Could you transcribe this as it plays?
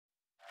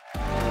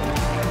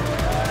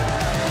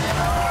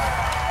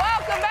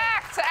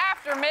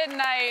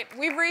midnight.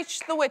 We've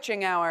reached the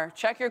witching hour.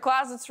 Check your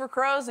closets for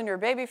crows and your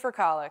baby for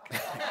colic.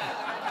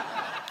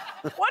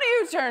 What do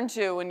you turn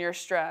to when you're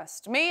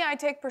stressed? Me, I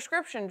take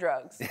prescription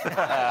drugs.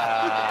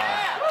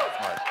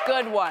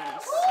 Good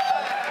ones.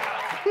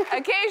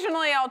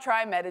 Occasionally, I'll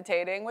try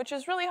meditating, which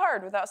is really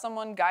hard without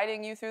someone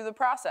guiding you through the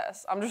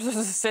process. I'm just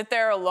supposed to sit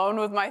there alone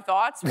with my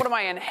thoughts. What am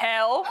I, in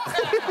hell? But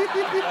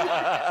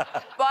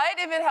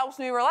if it helps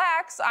me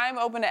relax, I'm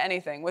open to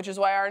anything, which is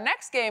why our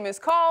next game is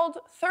called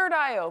Third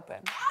Eye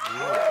Open.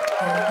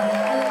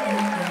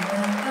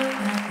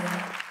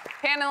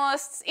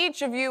 Panelists,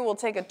 each of you will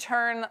take a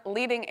turn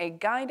leading a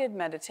guided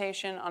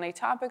meditation on a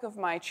topic of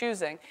my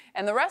choosing,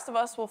 and the rest of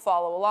us will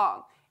follow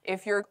along.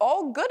 If you're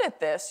all good at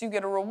this, you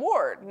get a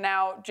reward.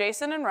 Now,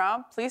 Jason and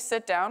Rob, please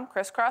sit down,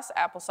 crisscross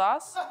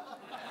applesauce.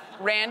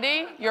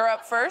 Randy, you're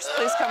up first.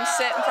 Please come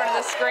sit in front of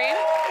the screen.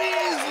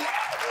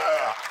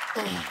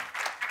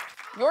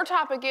 Your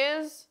topic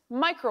is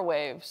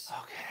microwaves.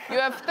 Okay. You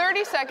have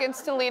 30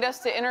 seconds to lead us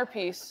to inner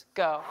peace.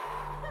 Go.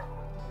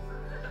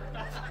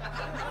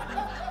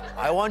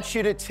 I want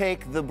you to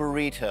take the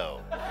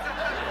burrito,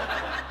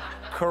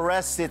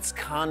 caress its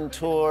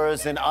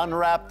contours, and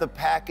unwrap the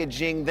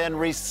packaging, then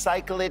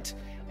recycle it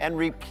and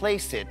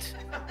replace it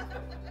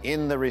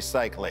in the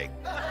recycling.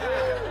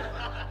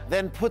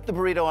 Then put the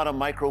burrito on a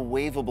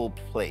microwavable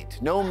plate.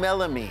 No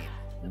melamine.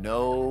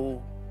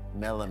 No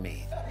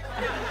melamine.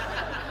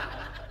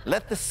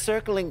 Let the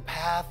circling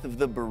path of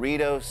the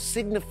burrito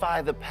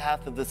signify the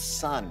path of the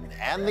sun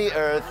and the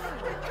earth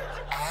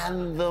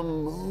and the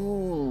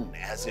moon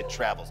as it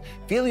travels.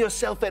 Feel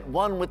yourself at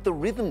one with the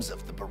rhythms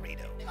of the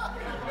burrito.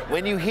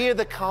 When you hear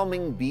the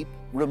calming beep,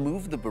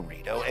 remove the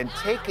burrito and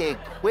take a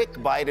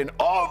quick bite and,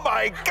 oh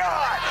my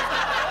God!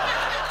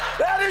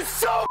 That is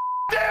so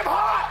damn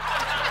hot!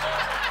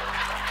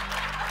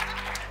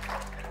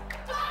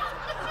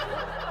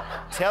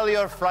 Tell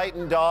your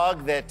frightened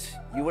dog that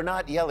you were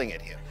not yelling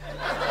at him.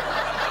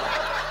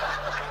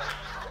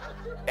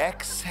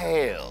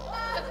 Exhale.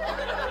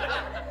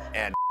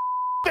 And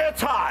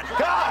it's hot,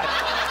 God!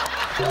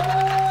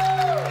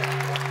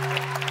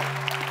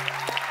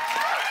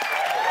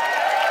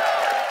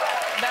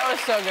 That was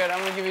so good. I'm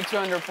gonna give you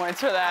 200 points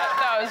for that.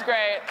 That was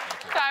great.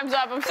 Time's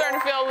up. I'm starting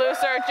to feel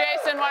looser.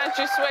 Jason, why don't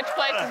you switch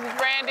places with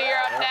Randy? You're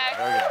up next.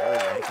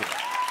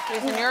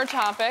 Jason, your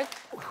topic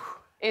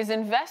is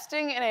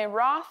investing in a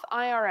Roth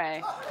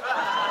IRA.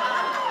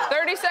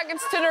 30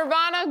 seconds to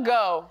Nirvana,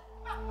 go.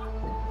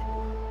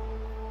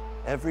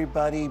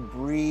 Everybody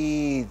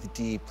breathe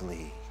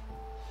deeply.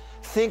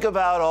 Think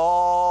about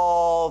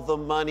all the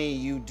money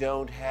you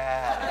don't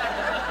have.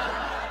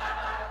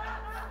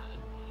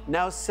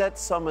 Now set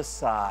some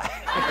aside.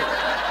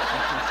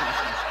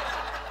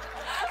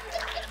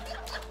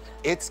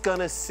 It's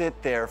gonna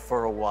sit there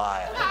for a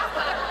while.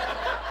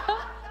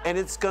 And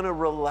it's gonna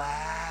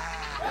relax.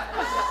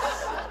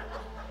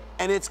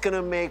 And it's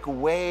gonna make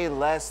way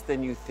less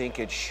than you think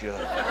it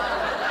should.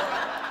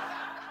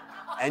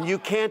 And you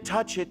can't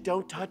touch it,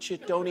 don't touch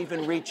it, don't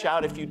even reach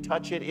out. If you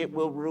touch it, it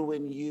will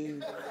ruin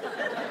you.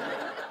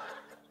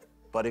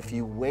 But if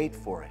you wait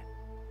for it,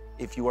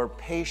 if you are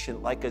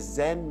patient like a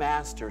Zen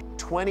master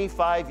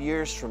 25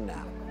 years from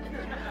now,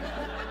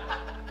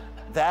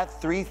 that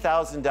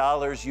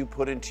 $3,000 you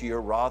put into your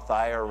Roth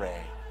IRA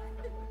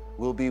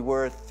will be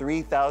worth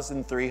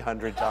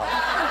 $3,300.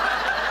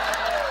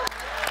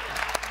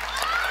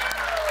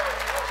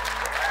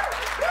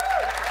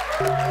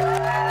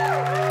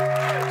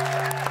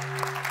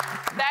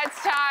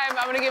 That's time.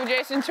 I'm gonna give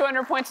Jason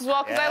 200 points as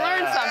well because I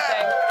learned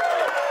something.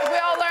 We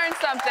all learned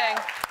something.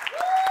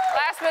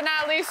 Last but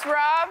not least,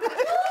 Rob.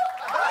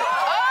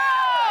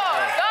 Oh,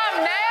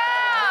 thumbnail.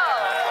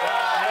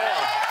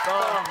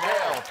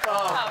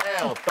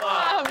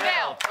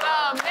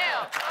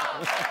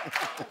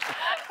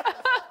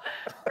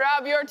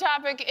 Rob, your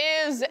topic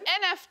is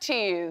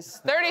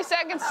NFTs. 30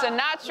 seconds to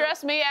not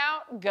stress me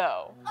out.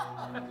 Go.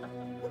 I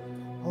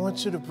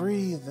want you to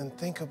breathe and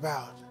think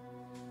about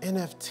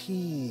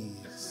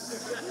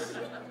NFTs,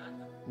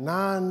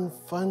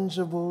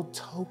 non-fungible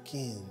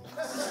tokens.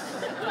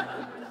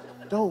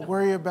 Don't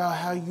worry about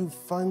how you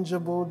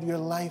fungible your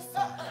life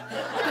out.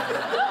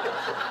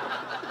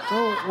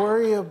 Don't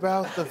worry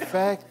about the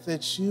fact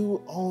that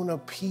you own a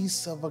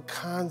piece of a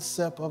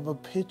concept of a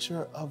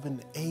picture of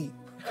an ape.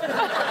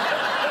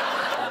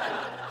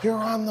 You're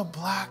on the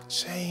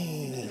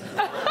blockchain.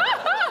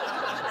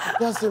 It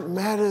doesn't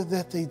matter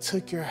that they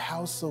took your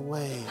house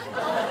away.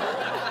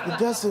 It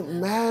doesn't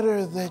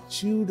matter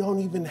that you don't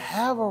even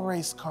have a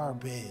race car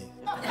bed.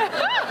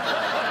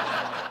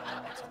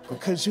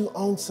 Because you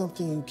own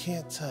something you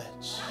can't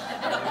touch.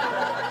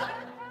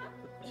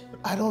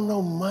 I don't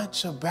know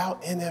much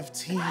about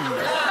NFTs.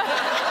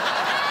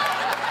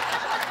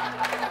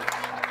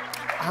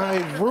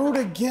 I root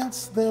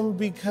against them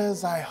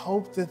because I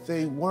hope that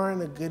they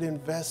weren't a good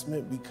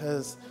investment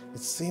because it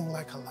seemed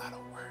like a lot of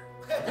work.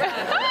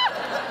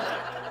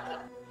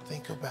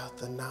 Think about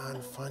the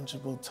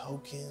non-fungible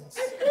tokens.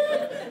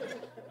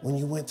 When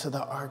you went to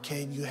the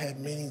arcade, you had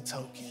many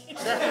tokens.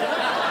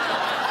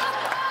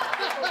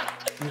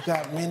 You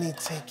got many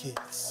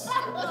tickets.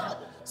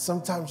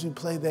 Sometimes you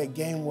play that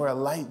game where a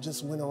light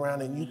just went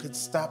around and you could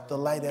stop the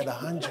light at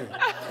 100. I'm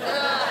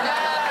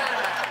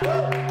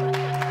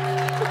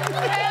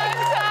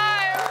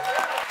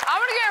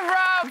gonna give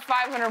Rob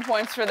 500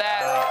 points for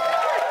that.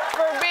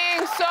 For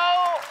being so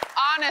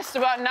honest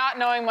about not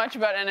knowing much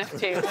about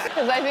NFTs.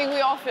 Because I think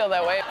we all feel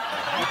that way.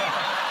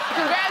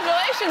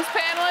 Congratulations,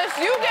 panelists.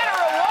 You get a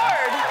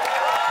reward.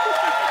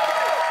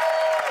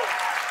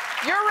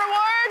 Your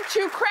reward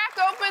to crack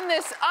open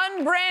this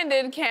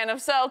unbranded can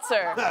of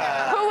seltzer.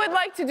 Who would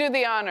like to do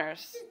the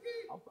honors?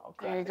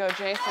 There you go,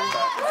 Jason.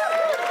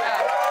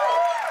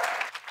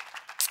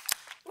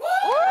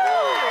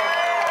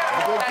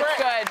 That's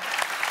good.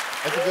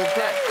 That's a good crack.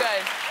 That's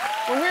good.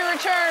 When we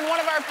return, one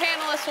of our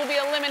panelists will be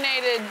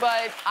eliminated,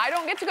 but I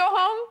don't get to go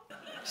home?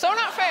 So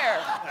not fair.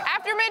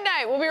 After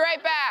midnight, we'll be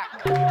right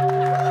back.